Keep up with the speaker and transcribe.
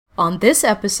On this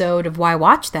episode of Why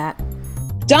Watch That?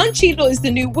 Don Cheadle is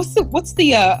the new, what's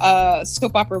the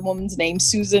soap opera woman's name?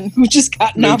 Susan, who just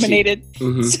got nominated.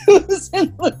 Mm-hmm.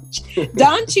 Susan Lucci.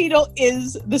 Don Cheadle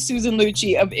is the Susan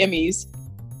Lucci of Emmys.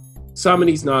 Some of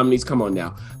these nominees, come on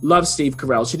now. Love Steve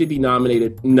Carell. Should he be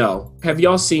nominated? No. Have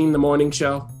y'all seen The Morning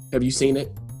Show? Have you seen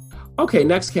it? Okay,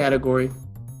 next category.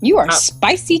 You are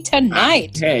spicy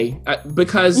tonight. Hey,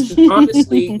 because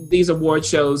honestly, these award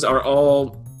shows are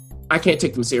all, I can't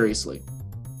take them seriously.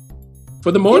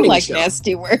 For The Morning Show. You like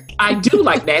nasty work. I do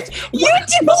like nasty. You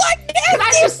do like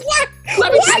nasty work.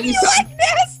 Let me tell you something. like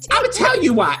nasty? I'm going to tell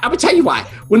you why.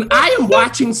 When I am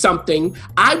watching something,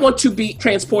 I want to be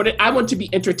transported. I want to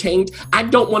be entertained. I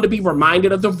don't want to be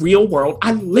reminded of the real world.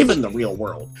 I live in the real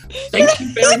world. Thank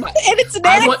you very much. And it's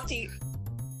nasty.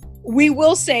 We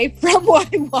will say from Why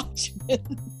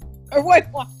Watchmen. Or Why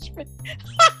Watchmen.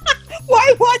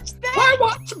 Why Watch That? Why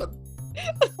Watchmen?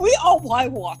 Why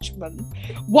Watchmen?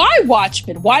 Why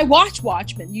Watchmen? Why watch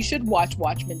Watchmen? You should watch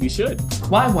Watchmen. You should.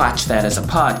 Why Watch That is a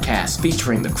podcast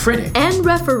featuring the critic and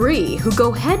referee who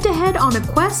go head-to-head on a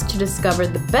quest to discover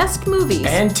the best movies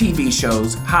and TV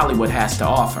shows Hollywood has to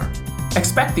offer.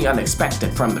 Expect the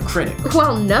unexpected from the critic.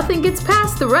 Well, nothing gets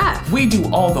past the ref. We do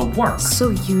all the work, so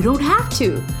you don't have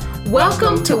to.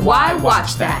 Welcome to Why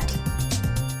Watch That.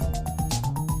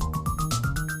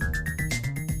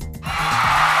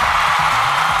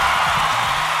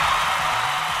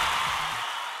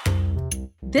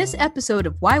 This episode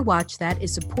of Why Watch That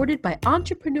is supported by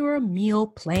Entrepreneur Meal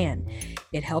Plan.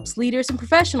 It helps leaders and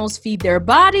professionals feed their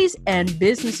bodies and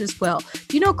businesses well.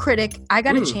 Do you know, Critic, I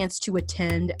got a chance to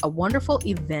attend a wonderful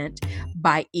event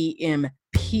by EMP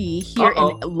here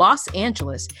in Los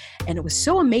Angeles. And it was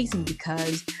so amazing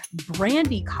because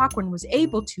Brandy Cochran was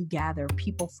able to gather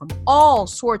people from all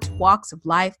sorts of walks of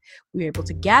life. We were able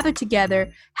to gather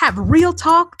together, have real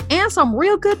talk, and some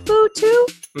real good food too.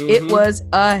 Mm-hmm. It was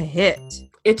a hit.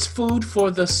 It's food for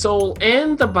the soul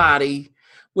and the body,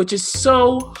 which is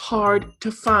so hard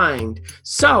to find.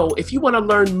 So if you want to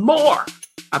learn more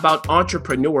about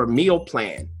Entrepreneur Meal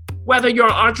Plan, whether you're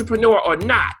an entrepreneur or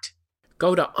not,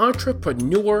 go to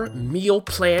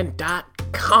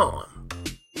entrepreneurmealplan.com.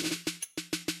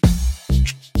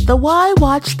 The Why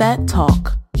Watch That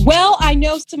Talk. Well, I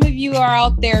know some of you are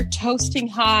out there toasting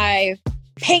high,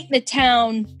 painting the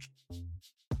town.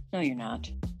 No, you're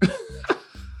not.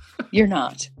 You're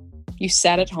not. You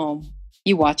sat at home.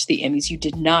 You watched the Emmys. You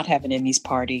did not have an Emmys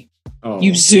party. Oh.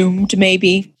 You Zoomed,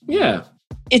 maybe. Yeah.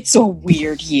 It's a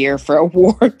weird year for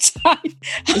awards.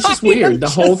 It's just weird. The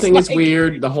whole thing is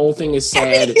weird. The whole thing is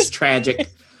sad. It's tragic.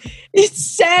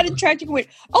 It's sad and tragic.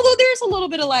 Although there's a little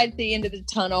bit of light at the end of the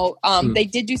tunnel. They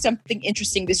did do something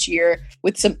interesting this year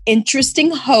with some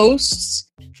interesting hosts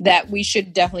that we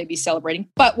should definitely be celebrating.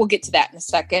 But we'll get to that in a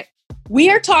second. We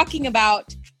are talking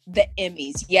about the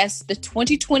Emmys. Yes, the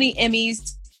 2020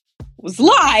 Emmys was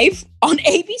live on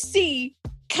ABC,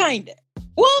 kind of.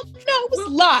 Well, no, it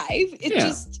was live. It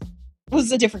just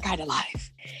was a different kind of live.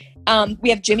 We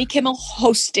have Jimmy Kimmel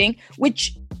hosting,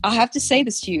 which I'll have to say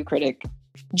this to you, critic.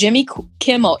 Jimmy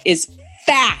Kimmel is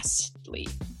fastly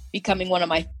becoming one of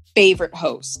my favorite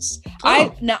hosts.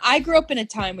 I grew up in a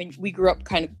time when we grew up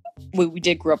we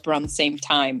did grow up around the same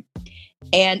time.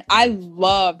 And I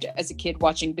loved, as a kid,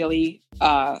 watching Billy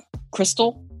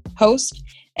Crystal host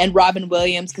and Robin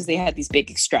Williams because they had these big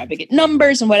extravagant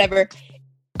numbers and whatever.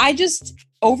 I just,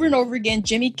 over and over again,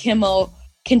 Jimmy Kimmel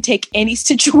can take any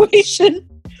situation,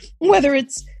 whether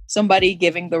it's somebody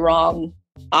giving the wrong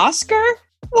Oscar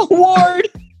award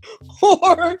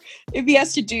or if he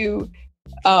has to do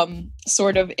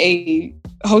sort of a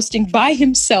hosting by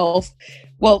himself.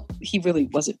 Well, he really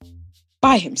wasn't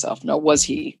by himself. No, was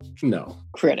he? No.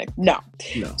 Critic. No.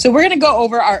 So we're going to go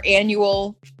over our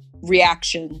annual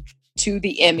reaction to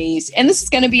the Emmys. And this is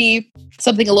going to be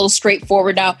something a little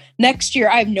straightforward. Now, next year,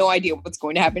 I have no idea what's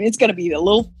going to happen. It's going to be a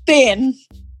little thin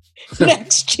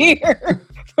next year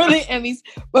for the Emmys.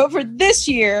 But for this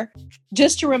year,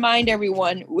 just to remind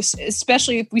everyone,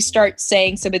 especially if we start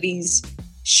saying some of these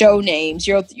show names,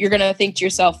 you're going to think to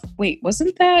yourself, wait,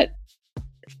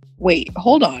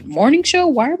 hold on. Morning show?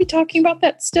 Why are we talking about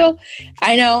that still?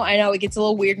 I know. It gets a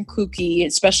little weird and kooky,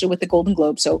 especially with the Golden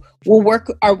Globe. So we'll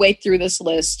work our way through this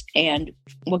list and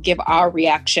we'll give our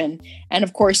reaction. And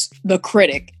of course, the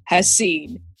critic has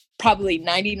seen probably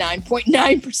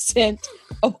 99.9%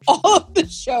 of all of the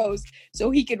shows. So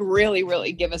he could really,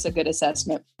 really give us a good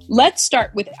assessment. Let's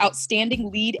start with Outstanding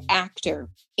Lead Actor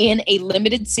in a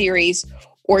Limited Series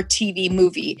or TV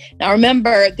movie. Now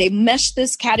remember, they meshed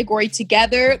this category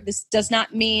together. This does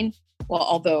not mean Well,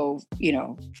 although,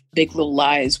 Big Little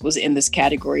Lies was in this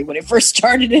category when it first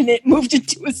started and it moved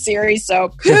into a series.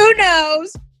 So who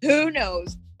knows? Who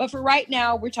knows? But for right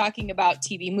now, we're talking about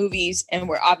TV movies, and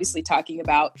we're obviously talking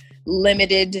about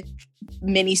limited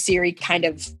miniseries kind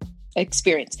of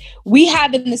experience. We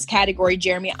have in this category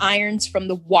Jeremy Irons from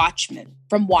Watchmen,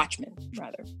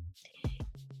 rather.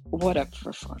 What a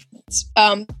performance.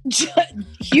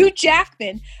 Hugh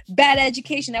Jackman, Bad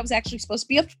Education. That was actually supposed to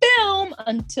be a film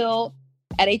until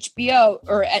at HBO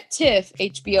or at TIFF,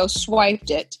 HBO swiped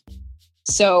it.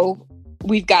 So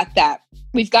we've got that.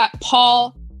 We've got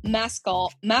Paul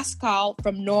Mescal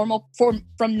from Normal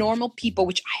People,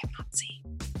 which I have not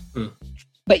seen.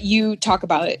 But you talk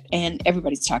about it and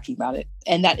everybody's talking about it.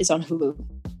 And that is on Hulu,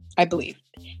 I believe.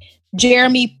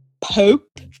 Jeremy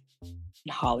Pope in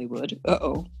Hollywood.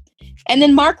 Uh-oh. And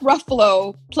then Mark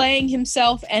Ruffalo playing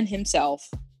himself and himself.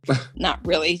 Not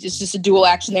really. It's just a dual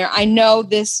action there. I know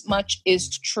this much is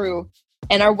true.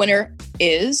 And our winner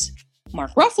is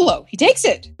Mark Ruffalo. He takes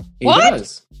it. He what?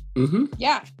 does. Mm-hmm.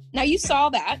 Yeah. Now you saw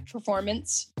that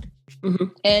performance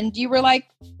and you were like,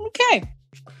 okay.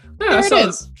 Yeah, so,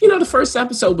 the first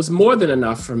episode was more than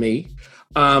enough for me.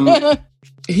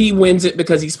 He wins it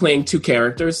because he's playing two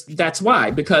characters. That's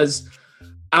why, because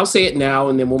I'll say it now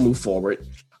and then we'll move forward.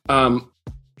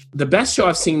 The best show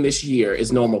I've seen this year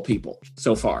is Normal People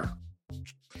so far.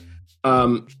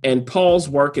 And Paul's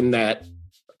work in that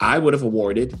I would have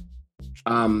awarded.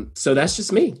 So that's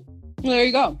just me. There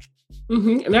you go.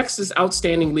 And next is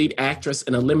Outstanding Lead Actress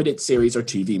in a Limited Series or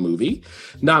TV Movie.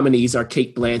 Nominees are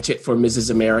Cate Blanchett for Mrs.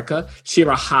 America,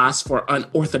 Shira Haas for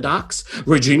Unorthodox,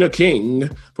 Regina King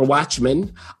for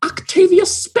Watchmen, Octavia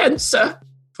Spencer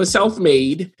for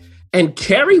Self-Made, and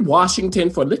Kerry Washington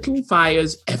for Little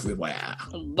Fires Everywhere.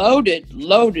 Loaded.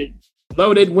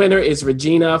 Loaded winner is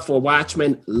Regina for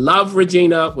Watchmen. Love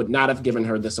Regina. Would not have given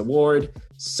her this award.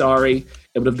 Sorry.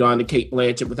 It would have gone to Cate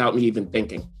Blanchett without me even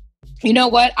thinking. You know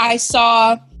what? I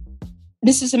saw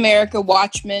Mrs. America,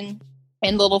 Watchmen,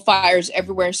 and Little Fires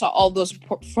Everywhere. Saw all those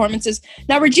performances.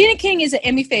 Now, Regina King is an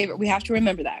Emmy favorite. We have to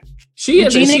remember that. She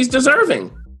is, and she's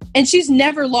deserving. And she's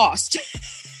never lost.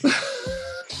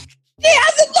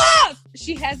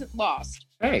 She hasn't lost.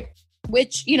 Hey.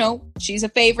 Which, she's a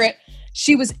favorite.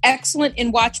 She was excellent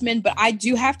in Watchmen, but I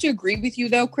do have to agree with you,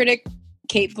 though, critic.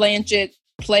 Cate Blanchett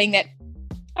playing that,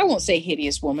 I won't say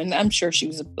hideous woman. I'm sure she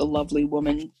was a lovely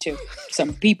woman to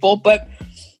some people, but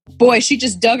boy, she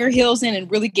just dug her heels in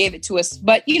and really gave it to us.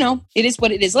 But, it is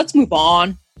what it is. Let's move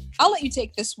on. I'll let you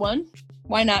take this one.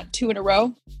 Why not 2 in a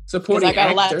row? Supporting actor. I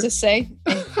got a lot to say,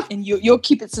 and you'll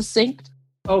keep it succinct.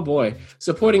 Oh, boy.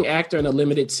 Supporting actor in a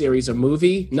limited series or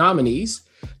movie. Nominees.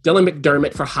 Dylan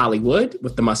McDermott for Hollywood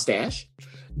with the mustache.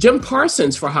 Jim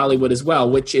Parsons for Hollywood as well,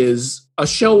 which is a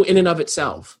show in and of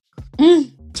itself.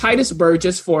 Titus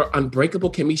Burgess for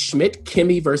Unbreakable Kimmy Schmidt,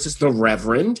 Kimmy versus the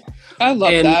Reverend. I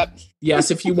love that.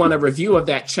 Yes, if you want a review of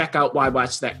that, check out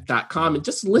whywatchthat.com and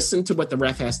just listen to what the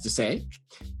ref has to say.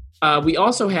 We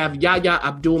also have Yahya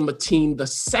Abdul-Mateen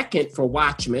II for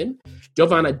Watchmen,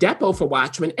 Giovanna Depo for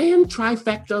Watchmen, and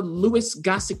trifecta Louis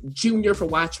Gossett Jr. for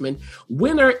Watchmen.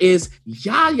 Winner is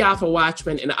Yahya for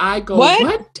Watchmen, and I go,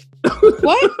 what?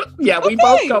 What? Yeah, we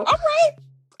both go. All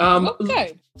right.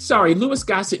 Okay. Sorry, Louis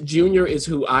Gossett Jr. is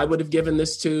who I would have given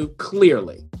this to,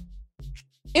 clearly.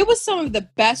 It was some of the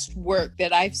best work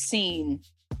that I've seen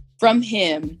from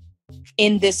him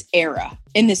in this era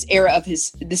of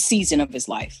the season of his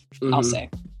life, I'll say.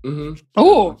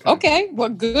 Oh, okay. Well,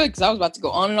 good, because I was about to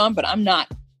go on and on, but I'm not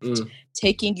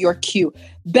taking your cue.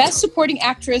 Best Supporting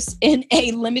Actress in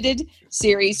a Limited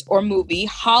Series or Movie,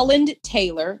 Holland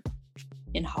Taylor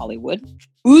in Hollywood,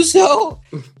 Uzo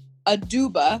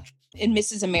Aduba in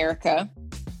Mrs. America,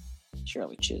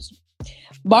 Shirley Chisholm,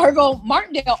 Margot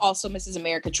Martindale, also Mrs.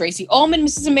 America, Tracy Ullman,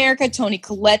 Mrs. America, Toni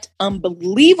Collette,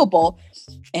 Unbelievable,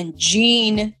 and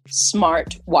Jean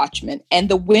Smart, Watchmen. And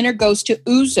the winner goes to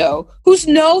Uzo, who's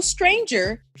no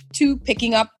stranger to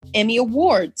picking up Emmy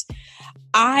Awards.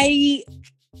 I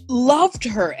loved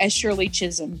her as Shirley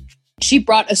Chisholm. She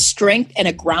brought a strength and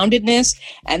a groundedness,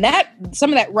 and that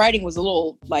some of that writing was a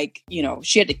little like,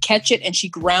 she had to catch it and she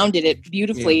grounded it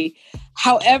beautifully. Yeah.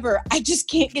 However, I just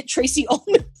can't get Tracy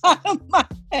Ullman out of my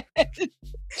head.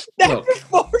 That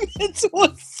performance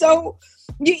was so,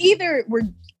 you either were,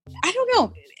 I don't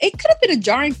know, it could have been a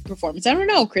jarring performance. I don't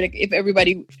know, critic,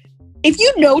 if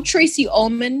you know Tracy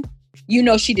Ullman,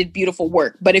 she did beautiful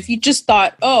work. But if you just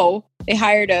thought, they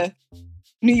hired a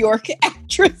New York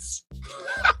actress.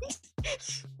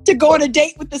 to go on a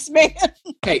date with this man.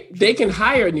 Hey, they can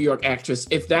hire a New York actress.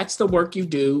 If that's the work you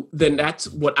do, then that's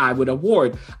what I would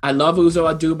award. I love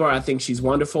Uzo Aduba. I think she's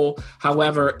wonderful.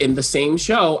 However, in the same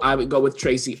show, I would go with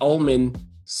Tracy Ullman.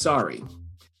 Sorry.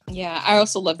 Yeah, I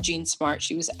also love Jean Smart.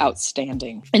 She was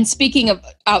outstanding. And speaking of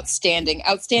outstanding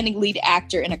lead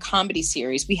actor in a comedy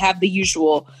series, we have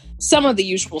some of the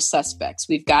usual suspects.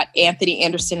 We've got Anthony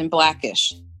Anderson in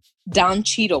Blackish, Don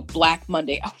Cheadle, Black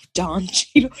Monday. Oh, Don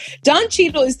Cheadle. Don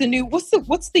Cheadle is the new, what's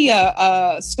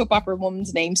the soap opera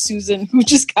woman's name? Susan, who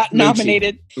just got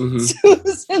nominated. Mm-hmm.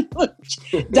 Susan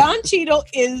Lucci. Don Cheadle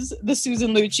is the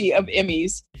Susan Lucci of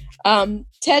Emmys.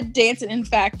 Ted Danson, in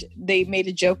fact, they made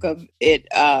a joke of it.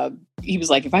 He was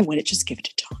like, if I win it, just give it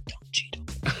to Don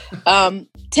Cheadle.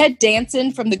 Ted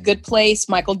Danson from The Good Place,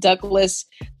 Michael Douglas,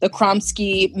 The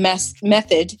Kromsky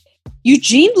Method,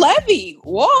 Eugene Levy.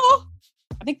 Whoa.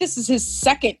 I think this is his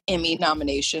second Emmy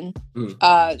nomination.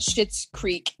 Schitt's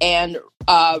Creek, and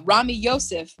Rami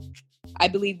Youssef, I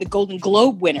believe the Golden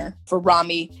Globe winner for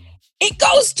Rami. It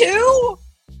goes to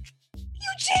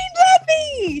Eugene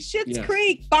Levy, Schitt's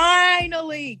Creek,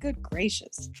 finally. Good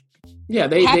gracious.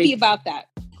 Yeah, happy about that.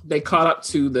 They caught up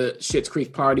to the Schitt's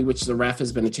Creek party, which the ref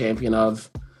has been a champion of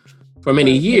for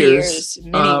many years.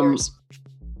 Many years.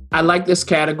 I like this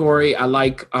category. I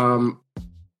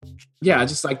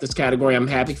just like this category. I'm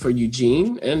happy for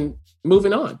Eugene, and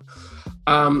moving on.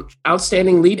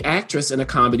 Outstanding lead actress in a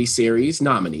comedy series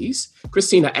nominees: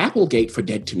 Christina Applegate for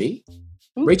Dead to Me,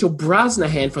 Rachel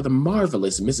Brosnahan for The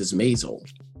Marvelous Mrs. Maisel,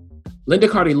 Linda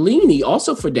Cardellini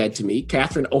also for Dead to Me,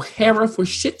 Catherine O'Hara for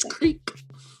Schitt's Creek,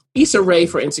 Issa Rae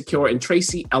for Insecure, and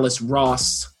Tracy Ellis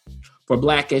Ross for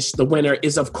Blackish. The winner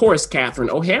is, of course, Catherine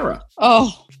O'Hara.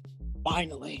 Oh,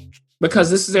 finally. Because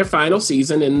this is their final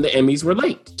season and the Emmys were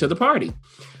late to the party.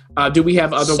 Do we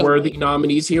have other worthy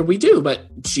nominees here? We do, but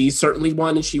she certainly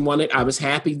won, and she won it. I was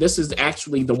happy. This is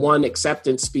actually the one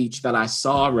acceptance speech that I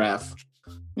saw, Ref,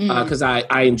 because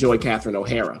I enjoy Catherine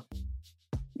O'Hara.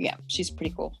 Yeah, she's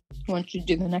pretty cool. You want you to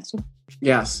do the next one?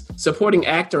 Yes. Supporting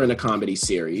actor in a comedy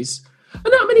series.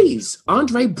 Nominees: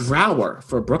 Andre Braugher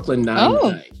for Brooklyn Nine-Nine.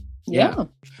 Oh, yeah.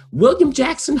 William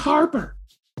Jackson Harper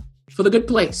for The Good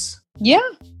Place. Yeah.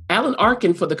 Alan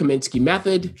Arkin for The Kominsky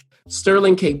Method.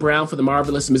 Sterling K. Brown for The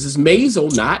Marvelous Mrs.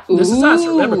 Maisel. Not This Is Us.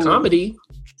 Remember, comedy.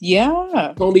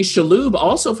 Yeah. Tony Shalhoub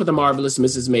also for The Marvelous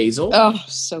Mrs. Maisel. Oh,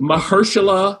 so good.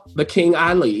 Mahershala the King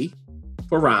Ali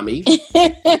for Rami.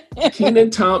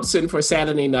 Kenan Thompson for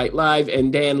Saturday Night Live,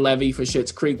 and Dan Levy for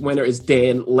Schitt's Creek. Winner is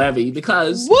Dan Levy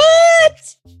because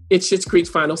it's Schitt's Creek's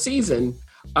final season.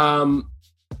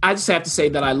 I just have to say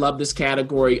that I love this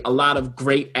category. A lot of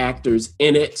great actors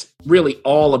in it. Really,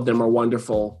 all of them are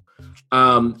wonderful.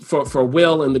 For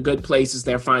Will and The Good Place is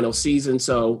their final season,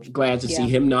 so glad to see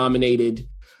him nominated.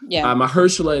 Yeah,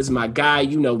 Mahershala is my guy.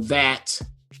 You know that.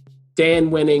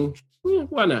 Dan winning,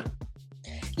 why not?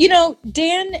 You know,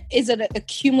 Dan is a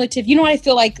cumulative. You know what I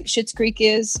feel like Schitt's Creek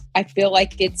is? I feel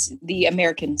like it's the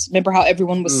Americans. Remember how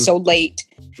everyone was so late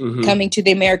coming to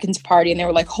the Americans party, and they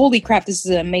were like, holy crap, this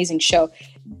is an amazing show.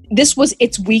 This was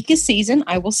its weakest season,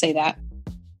 I will say that.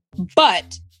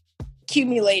 But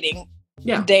accumulating,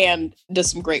 Dan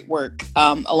does some great work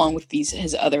along with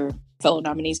his other fellow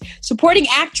nominees. Supporting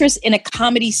actress in a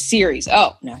comedy series.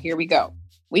 Oh, now here we go.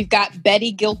 We've got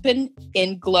Betty Gilpin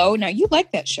in Glow. Now, you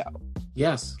like that show.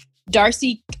 Yes.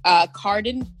 Darcy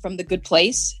Carden from The Good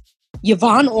Place.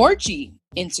 Yvonne Orji,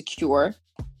 Insecure.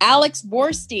 Alex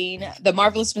Borstein, The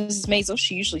Marvelous Mrs. Maisel.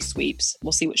 She usually sweeps.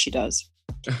 We'll see what she does.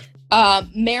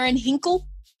 Maren Hinkle,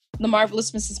 The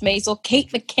Marvelous Mrs. Maisel.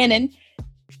 Kate McKinnon,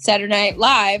 Saturday Night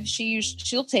Live.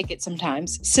 She'll take it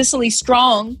sometimes. Cicely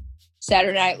Strong,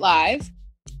 Saturday Night Live.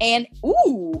 And,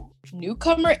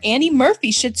 newcomer Annie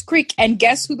Murphy, Schitt's Creek. And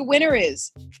guess who the winner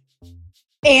is?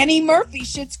 Annie Murphy,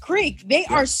 Schitt's Creek. They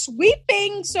are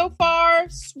sweeping so far.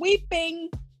 Sweeping.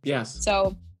 Yes.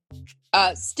 So,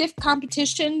 stiff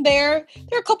competition there.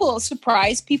 There are a couple of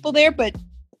surprise people there, but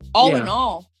all in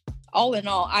all,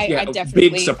 I definitely...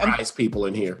 Big surprise people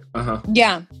in here. Uh-huh.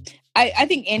 Yeah. I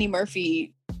think Annie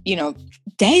Murphy,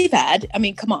 David, I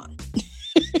mean, come on.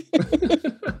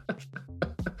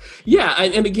 Yeah,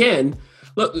 and again,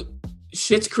 look,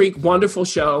 Schitt's Creek, wonderful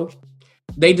show.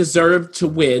 They deserve to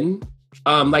win.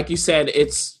 Like you said,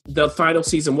 the final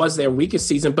season was their weakest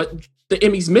season, but the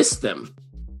Emmys missed them.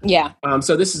 Yeah.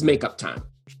 So this is makeup time.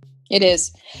 It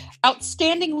is.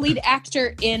 Outstanding lead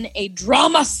actor in a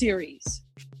drama series.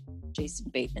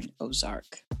 Jason Bateman,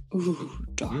 Ozark. Ooh,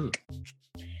 dark.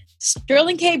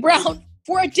 Sterling K. Brown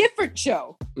for a different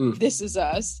show. This Is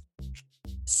Us.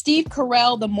 Steve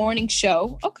Carell, The Morning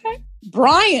Show. Okay.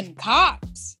 Brian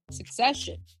Cox,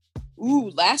 Succession.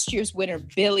 last year's winner,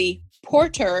 Billy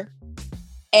Porter,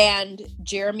 and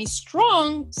Jeremy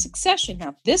Strong, Succession.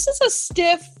 Now, this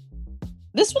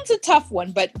one's a tough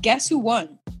one, but guess who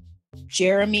won?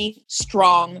 Jeremy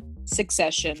Strong,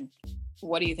 Succession.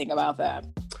 What do you think about that?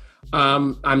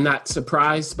 I'm not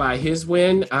surprised by his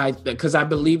win, because I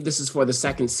believe this is for the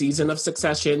second season of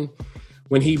Succession,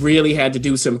 when he really had to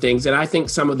do some things. And I think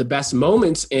some of the best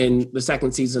moments in the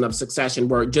second season of Succession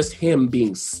were just him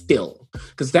being still.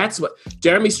 Because that's what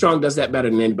Jeremy Strong does that better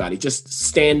than anybody, just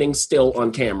standing still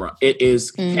on camera. It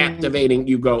is captivating.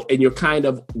 You go and you're kind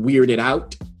of weirded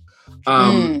out.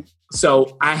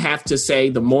 So I have to say,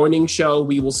 the morning show,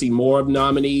 we will see more of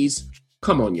nominees.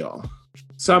 Come on, y'all.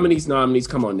 Some of these nominees,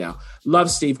 come on now.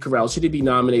 Love Steve Carell. Should he be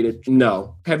nominated?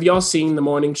 No. Have y'all seen the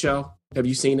morning show? Have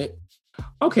you seen it?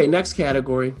 Okay, next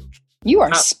category. You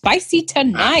are spicy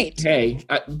tonight.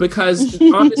 Because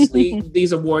honestly,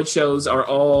 these award shows are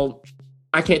all,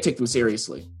 I can't take them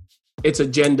seriously. It's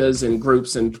agendas and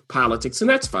groups and politics, and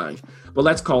that's fine. But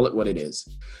let's call it what it is.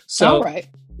 So, all right.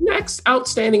 Next,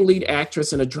 outstanding lead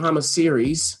actress in a drama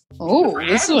series. Oh,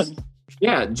 this one.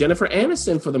 Yeah, Jennifer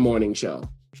Aniston for The Morning Show.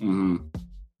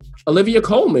 Olivia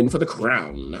Colman for The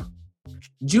Crown.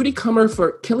 Judy Comer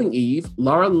for Killing Eve,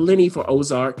 Laura Linney for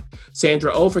Ozark,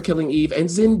 Sandra Oh for Killing Eve, and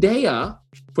Zendaya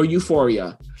for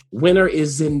Euphoria. Winner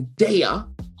is Zendaya.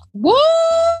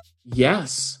 What?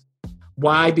 Yes.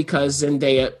 Why? Because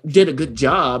Zendaya did a good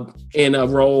job in a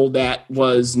role that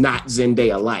was not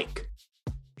Zendaya-like.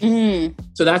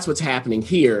 So that's what's happening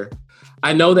here.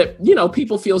 I know that,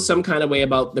 people feel some kind of way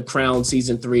about The Crown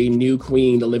season 3, new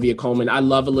queen, Olivia Colman. I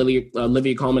love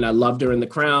Olivia Colman. I loved her in The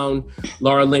Crown.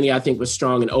 Laura Linney, I think, was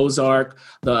strong in Ozark.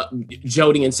 The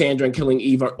Jodie and Sandra in Killing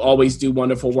Eve always do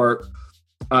wonderful work.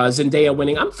 Zendaya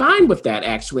winning, I'm fine with that,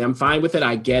 actually. I'm fine with it.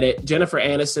 I get it. Jennifer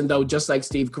Aniston, though, just like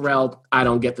Steve Carell, I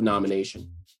don't get the nomination.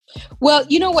 Well,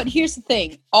 you know what? Here's the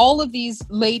thing. All of these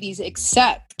ladies,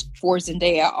 except for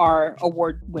Zendaya, are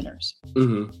award winners.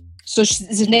 So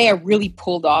Zendaya really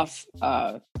pulled off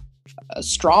a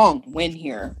strong win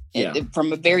here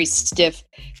from a very stiff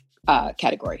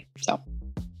category. So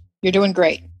you're doing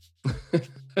great.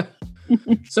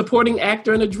 Supporting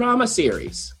actor in a drama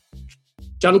series.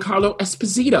 Giancarlo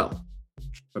Esposito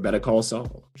for Better Call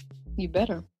Saul. You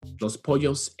better. Los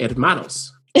Pollos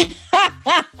Hermanos.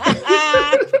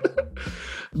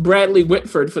 Bradley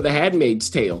Whitford for The Handmaid's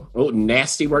Tale. Oh,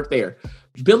 nasty work there.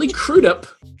 Billy Crudup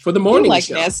for The Morning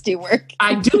Show. You like nasty work.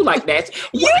 I do like nasty.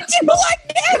 You do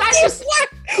like nasty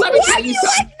work. Let me tell you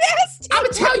something. Like nasty? I'm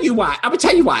going to tell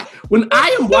you why. When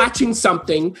I am watching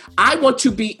something, I want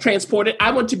to be transported.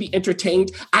 I want to be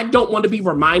entertained. I don't want to be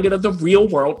reminded of the real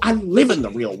world. I live in the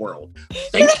real world.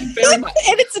 Thank you very much.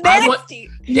 And it's nasty.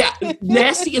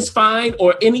 Nasty is fine,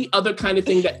 or any other kind of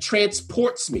thing that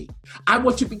transports me. I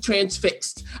want to be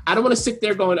transfixed. I don't want to sit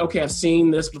there going, okay, I've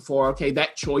seen this before. Okay,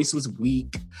 that choice was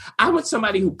weak. I want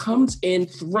somebody who comes in,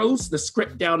 throws the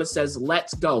script down and says,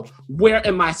 let's go. Where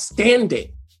am I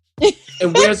standing?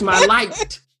 And where's my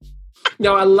light?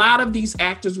 Now, a lot of these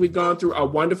actors we've gone through are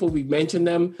wonderful. We've mentioned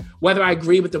them. Whether I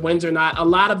agree with the wins or not, a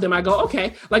lot of them I go,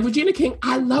 okay. Like Regina King,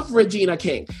 I love Regina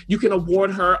King. You can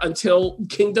award her until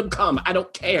Kingdom Come. I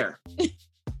don't care.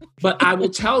 But I will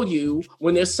tell you,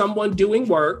 when there's someone doing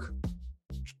work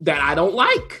that I don't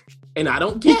like and I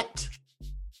don't get.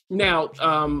 Now,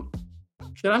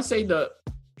 did I say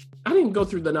I didn't go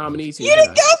through the nominees here. You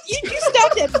didn't go. You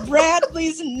stopped at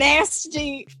Bradley's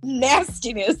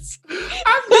nastiness.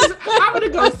 I'm going to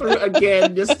go through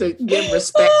again just to give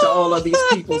respect to all of these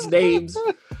people's names.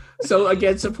 So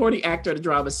again, supporting actor in a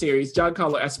drama series,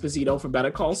 Giancarlo Esposito for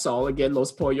Better Call Saul. Again,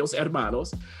 Los Pollos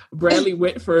Hermanos. Bradley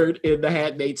Whitford in The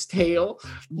Handmaid's Tale.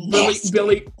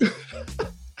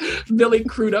 Billy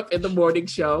Crudup in The Morning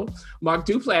Show, Mark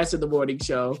Duplass in The Morning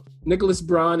Show, Nicholas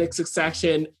Braun in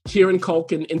Succession, Kieran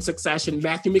Culkin in Succession,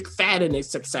 Matthew McFadden in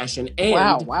Succession,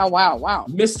 and wow.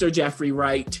 Mr. Jeffrey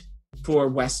Wright for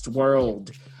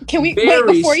Westworld. Can we Very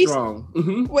wait before strong.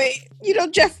 You wait?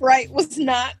 Jeff Wright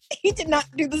he did not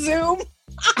do the Zoom.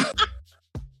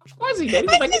 Why is he doing?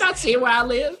 He's like, you're not seeing where I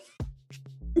live.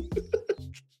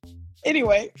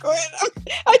 Anyway, go ahead.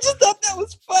 I just thought that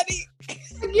was funny.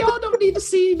 Y'all don't need to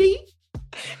see me.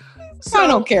 I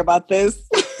don't care about this.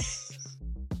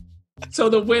 So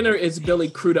the winner is Billy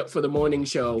Crudup for The Morning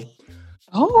Show.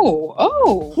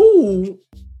 Oh. Who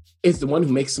is the one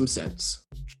who makes some sense?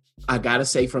 I gotta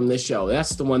say, from this show,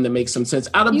 that's the one that makes some sense.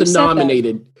 Out of the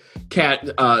nominated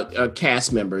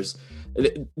cast members,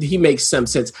 he makes some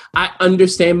sense. I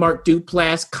understand Mark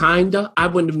Duplass, kinda. I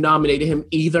wouldn't have nominated him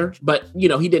either, but he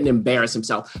didn't embarrass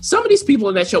himself. Some of these people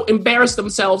in that show embarrassed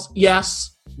themselves,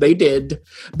 yes, They did.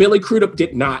 Billy Crudup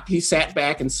did not. He sat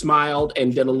back and smiled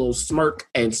and did a little smirk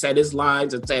and said his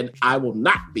lines and said, I will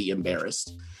not be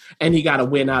embarrassed. And he got a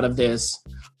win out of this.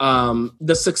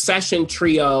 The Succession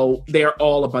trio, they're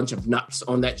all a bunch of nuts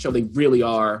on that show. They really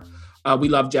are. We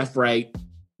love Jeff Wright.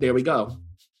 There we go.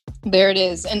 There it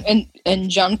is. And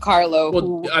Giancarlo. Well,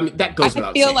 who, I mean, that goes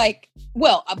without saying.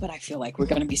 But I feel like we're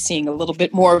going to be seeing a little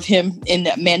bit more of him in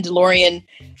that Mandalorian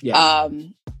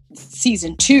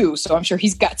season 2. So I'm sure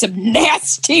he's got some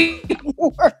nasty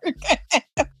work.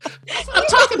 That's what I'm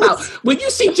talking about. When you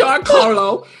see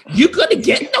Giancarlo, you're going to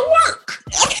get the work.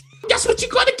 That's what you're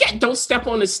going to get. Don't step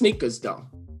on his sneakers, though.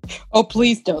 Oh,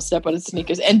 please don't step on his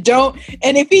sneakers. And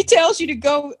if he tells you to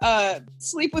go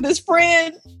sleep with his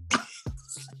friend,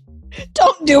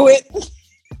 don't do it.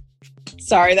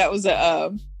 Sorry, that was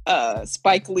a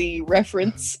Spike Lee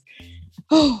reference.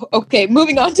 Oh, okay,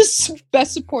 moving on to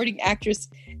Best Supporting Actress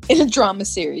in a Drama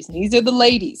Series. And these are the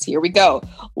ladies. Here we go.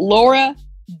 Laura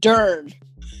Dern.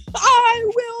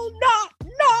 I will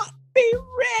not be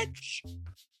rich.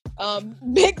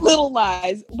 Big Little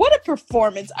Lies. What a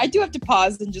performance. I do have to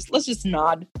pause and let's just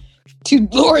nod to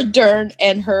Laura Dern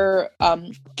and her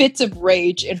fits of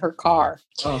rage in her car.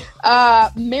 Oh.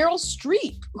 Meryl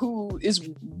Streep, who is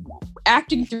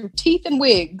acting through teeth and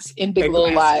wigs in Big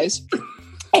Little Lies.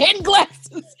 And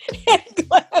glasses.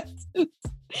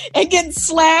 And getting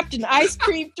slapped and ice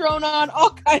cream thrown on,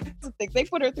 all kinds of things. They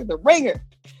put her through the ringer.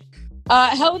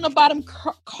 Helena Bonham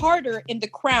Carter in The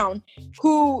Crown,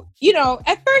 who,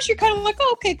 at first you're kind of like,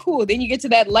 oh, okay, cool. Then you get to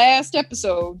that last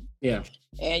episode. Yeah.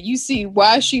 And you see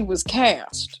why she was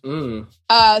cast.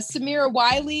 Samira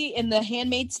Wiley in The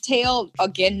Handmaid's Tale,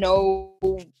 again, no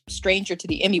stranger to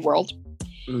the Emmy world.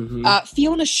 Mm-hmm.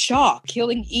 Fiona Shaw,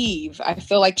 Killing Eve. I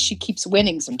feel like she keeps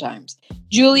winning sometimes.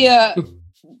 Julia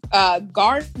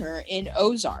Gardner in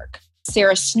Ozark.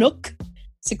 Sarah Snook,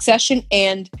 Succession,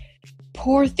 and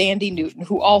poor Thandie Newton,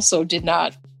 who also did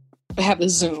not have a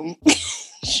Zoom.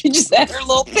 She just had her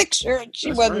little picture, and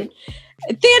she wasn't.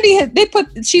 Right.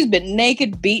 Thandie she's been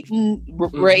naked, beaten,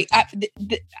 raped.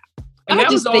 And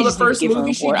that was all the first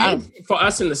movie she did for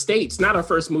us in the States. Not her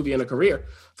first movie in her career.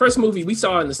 First movie we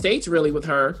saw in the States, really, with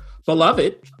her,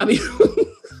 Beloved. I mean,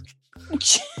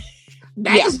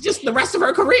 that is just the rest of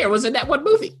her career was in that one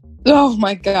movie. Oh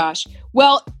my gosh.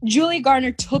 Well, Julia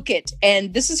Garner took it,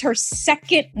 and this is her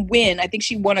second win. I think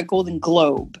she won a Golden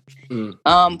Globe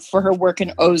for her work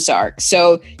in Ozark.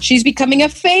 So she's becoming a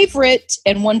favorite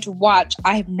and one to watch.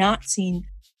 I have not seen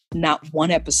not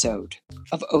one episode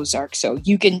of Ozark, so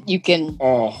you can.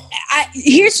 Oh,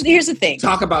 here's the thing.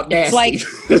 Talk about nasty.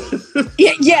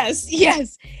 Yes.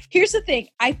 Here's the thing.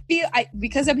 I feel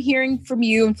because I'm hearing from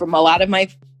you and from a lot of my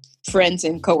friends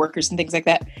and coworkers and things like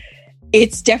that.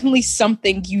 It's definitely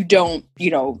something you don't,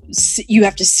 you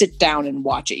have to sit down and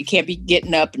watch it. You can't be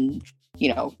getting up and,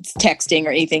 texting or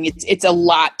anything. It's a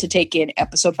lot to take in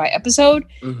episode by episode.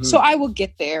 Mm-hmm. So I will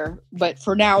get there. But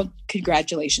for now,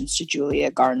 congratulations to Julia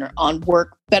Garner on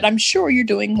work that I'm sure you're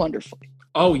doing wonderfully.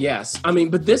 Oh, yes. I mean,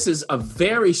 but this is a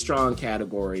very strong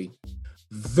category.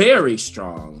 Very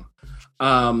strong.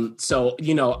 So,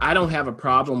 I don't have a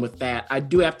problem with that. I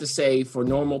do have to say for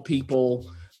normal people,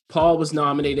 Paul was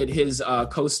nominated. His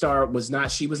co-star was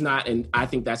not. She was not. And I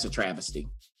think that's a travesty.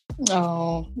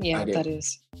 Oh, yeah, that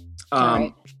is.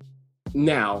 Right.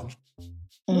 Now,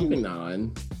 moving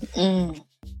on.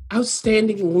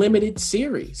 Outstanding limited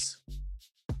series.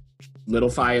 Little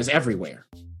Fires Everywhere.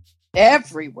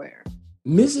 Everywhere.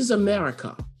 Mrs.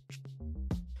 America.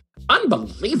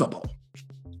 Unbelievable.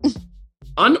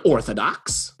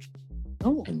 Unorthodox.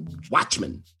 Oh. And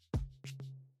Watchmen.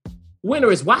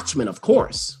 Winner is Watchmen, of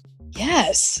course.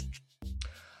 Yes.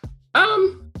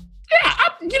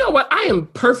 You know what? I am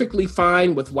perfectly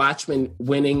fine with Watchmen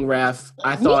winning, Ref.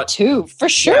 I thought me too, for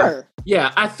sure.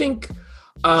 Yeah, I think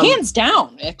hands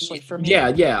down, actually, for me.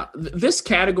 Yeah. This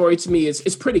category to me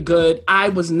is pretty good. I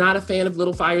was not a fan of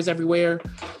Little Fires Everywhere.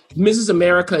 Mrs.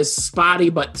 America is spotty,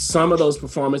 but some of those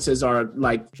performances are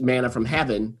like manna from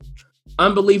heaven.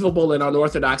 Unbelievable and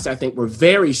Unorthodox, I think, were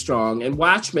very strong. And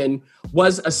Watchmen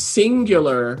was a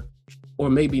singular, or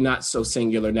maybe not so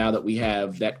singular now that we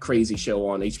have that crazy show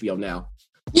on HBO now.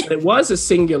 But it was a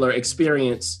singular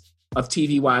experience of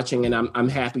TV watching, and I'm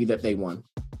happy that they won.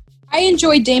 I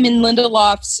enjoyed Damon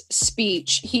Lindelof's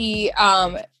speech. He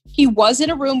was in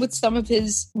a room with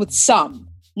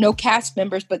no cast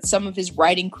members, but some of his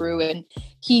writing crew, and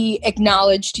he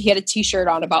acknowledged he had a T-shirt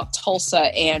on about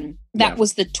Tulsa, and that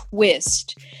was the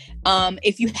twist.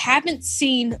 If you haven't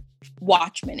seen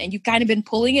Watchmen and you've kind of been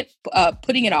putting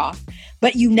it off,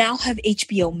 but you now have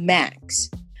HBO Max,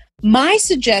 my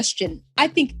suggestion, I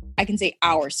think I can say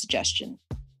our suggestion.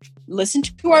 Listen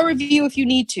to our review if you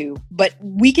need to, but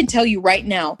we can tell you right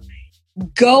now,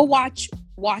 go watch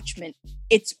Watchmen.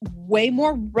 It's way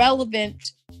more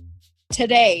relevant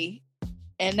today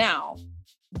and now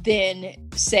than,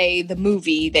 say, the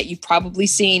movie that you've probably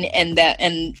seen and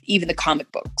even the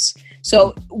comic books.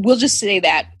 So we'll just say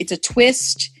that it's a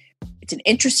twist. It's an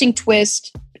interesting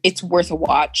twist. It's worth a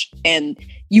watch, and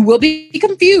you will be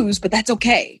confused, but that's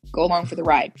okay. Go along for the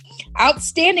ride.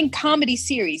 Outstanding comedy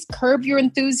series: Curb Your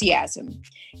Enthusiasm,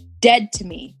 Dead to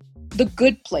Me, The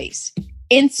Good Place,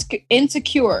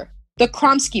 Insecure, The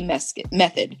Kromsky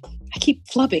Method. I keep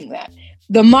flubbing that.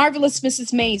 The Marvelous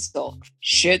Mrs. Maisel,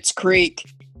 Schitt's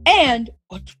Creek, and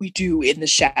What We Do in the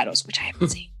Shadows, which I haven't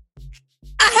seen.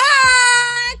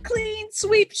 Aha! Clean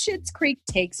sweep. Schitt's Creek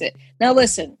takes it. Now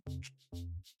listen.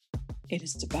 It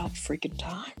is about freaking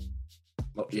time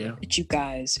that you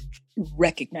guys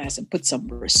recognize and put some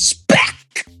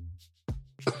respect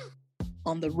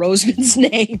on the Roseman's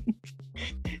name.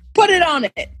 Put it on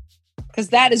it, because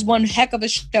that is one heck of a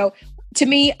show. To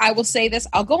me, I will say this.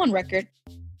 I'll go on record.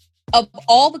 Of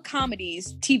all the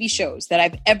comedies, TV shows that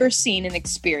I've ever seen and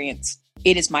experienced,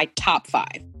 it is my top 5.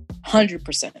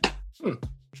 100%.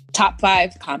 Top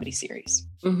 5 comedy series.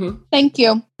 Mm-hmm. Thank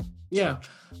you. Yeah.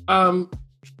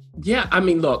 Yeah, I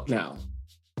mean, look, now,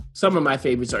 some of my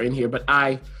favorites are in here, but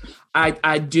I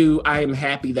am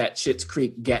happy that Schitt's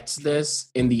Creek gets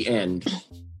this in the end.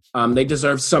 They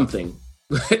deserve something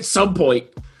at some point.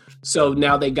 So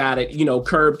now they got it. You know,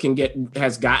 Curb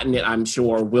has gotten it, I'm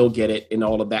sure, will get it, and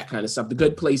all of that kind of stuff. The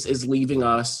Good Place is leaving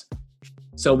us.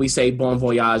 So we say bon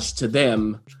voyage to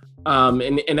them.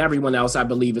 And everyone else, I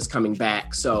believe, is coming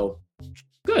back. So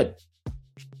good.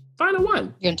 Final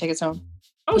one. You're going to take us home?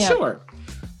 Oh, yeah. Sure.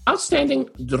 Outstanding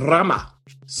drama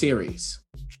series,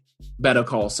 Better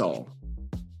Call Saul.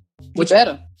 Which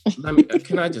better?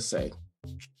 Can I just say,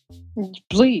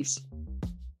 please?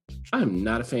 I'm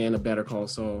not a fan of Better Call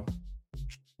Saul.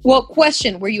 Well,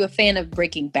 question: were you a fan of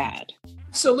Breaking Bad?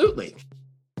 Absolutely.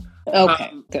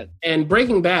 Okay, good. And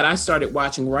Breaking Bad, I started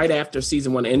watching right after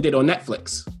season 1 ended on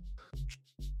Netflix.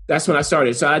 That's when I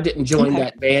started, so I didn't join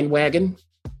that bandwagon.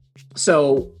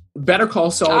 So Better Call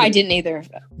Saul. I didn't either.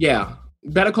 Yeah.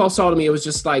 Better Call Saul to me, it was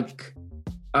just like,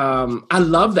 I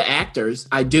love the actors.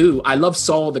 I do. I love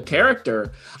Saul, the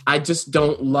character. I just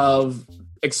don't love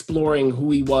exploring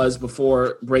who he was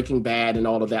before Breaking Bad and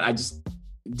all of that. I just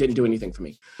didn't do anything for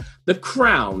me. The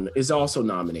Crown is also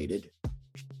nominated.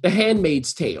 The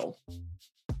Handmaid's Tale.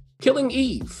 Killing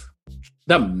Eve.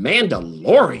 The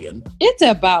Mandalorian. It's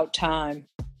about time.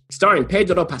 Starring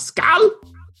Pedro Pascal.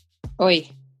 Oi.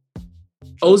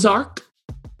 Ozark.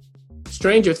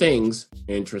 Stranger Things.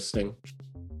 Interesting.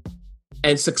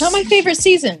 And Not my favorite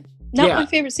season. My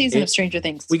favorite season of Stranger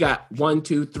Things. We got 1,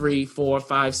 2, 3, 4,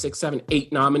 5, 6, 7,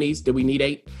 8 nominees. Did we need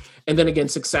 8? And then again,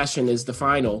 Succession is the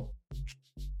final.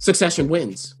 Succession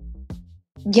wins.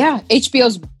 Yeah,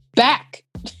 HBO's back.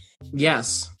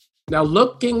 Yes. Now,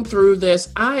 looking through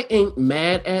this, I ain't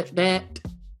mad at that.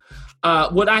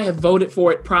 Would I have voted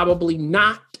for it? Probably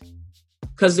not.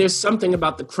 Because there's something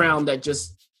about The Crown that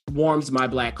just warms my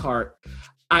black heart.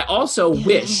 I also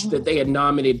wish that they had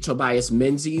nominated Tobias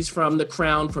Menzies from The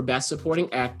Crown for Best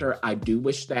Supporting Actor. I do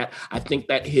wish that. I think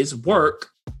that his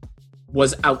work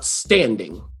was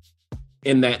outstanding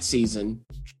in that season.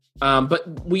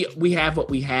 But we have what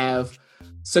we have.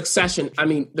 Succession, I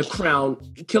mean, The Crown,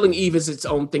 Killing Eve is its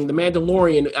own thing. The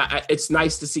Mandalorian, it's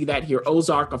nice to see that here.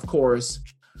 Ozark, of course.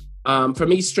 For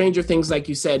me, Stranger Things, like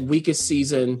you said, weakest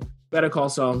season. Better Call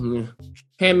Saul.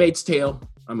 Handmaid's Tale,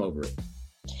 I'm over it.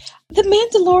 The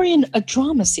Mandalorian, a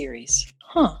drama series.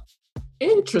 Huh.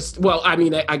 Interesting. Well, I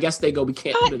mean, I guess they go, we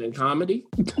can't put it in comedy.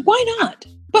 Why not?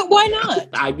 But why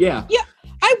not? Yeah,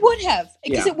 I would have,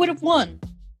 because it would have won.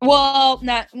 Well,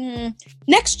 not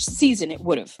next season it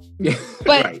would have. Yeah,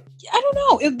 but right. I don't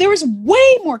know. There was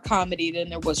way more comedy than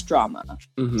there was drama.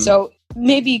 Mm-hmm. So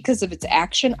maybe because of its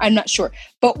action, I'm not sure.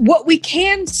 But what we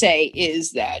can say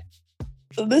is that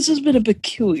this has been a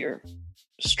peculiar,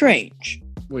 strange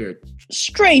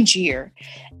year.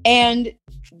 And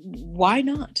why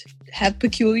not have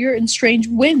peculiar and strange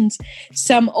wins?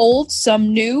 Some old,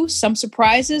 some new, some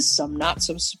surprises, some not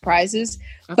so surprises.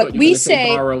 But we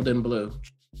say borrowed in blue.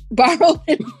 Borrowed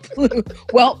in blue.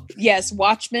 Well, yes,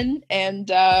 Watchmen and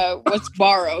what's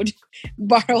borrowed?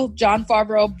 Borrowed. Jon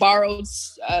Favreau borrowed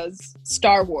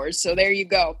Star Wars. So there you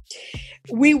go.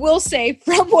 We will say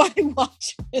from Why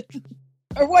Watchmen.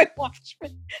 Or Why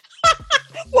Watchmen?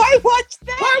 Why watch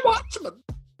that? Why Watchmen?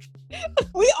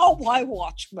 Why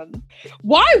Watchmen?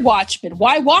 Why Watchmen?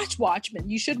 Why watch Watchmen?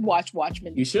 You should watch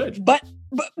Watchmen. You should. But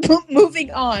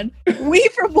moving on, we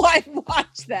from Why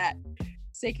Watch That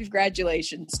say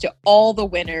congratulations to all the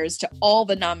winners, to all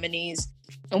the nominees.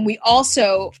 And we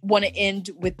also want to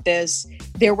end with this.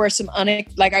 There were some,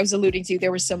 like I was alluding to,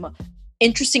 there were some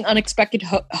interesting, unexpected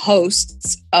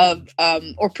hosts of,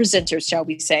 or presenters, shall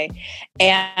we say.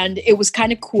 And it was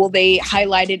kind of cool. They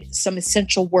highlighted some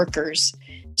essential workers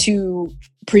to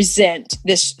present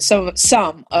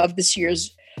some of this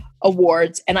year's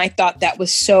awards. And I thought that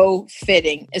was so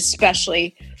fitting,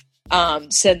 especially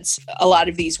since a lot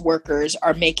of these workers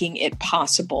are making it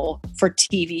possible for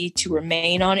TV to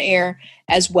remain on air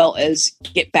as well as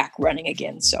get back running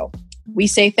again. So we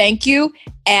say thank you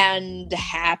and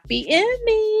happy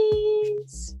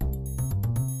Emmys.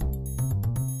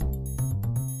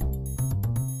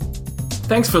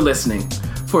 Thanks for listening.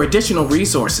 For additional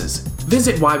resources,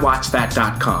 visit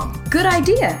whywatchthat.com. Good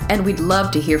idea, and we'd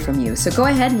love to hear from you. So go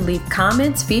ahead and leave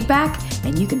comments, feedback,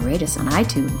 and you can rate us on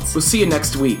iTunes. We'll see you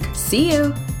next week. See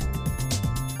you.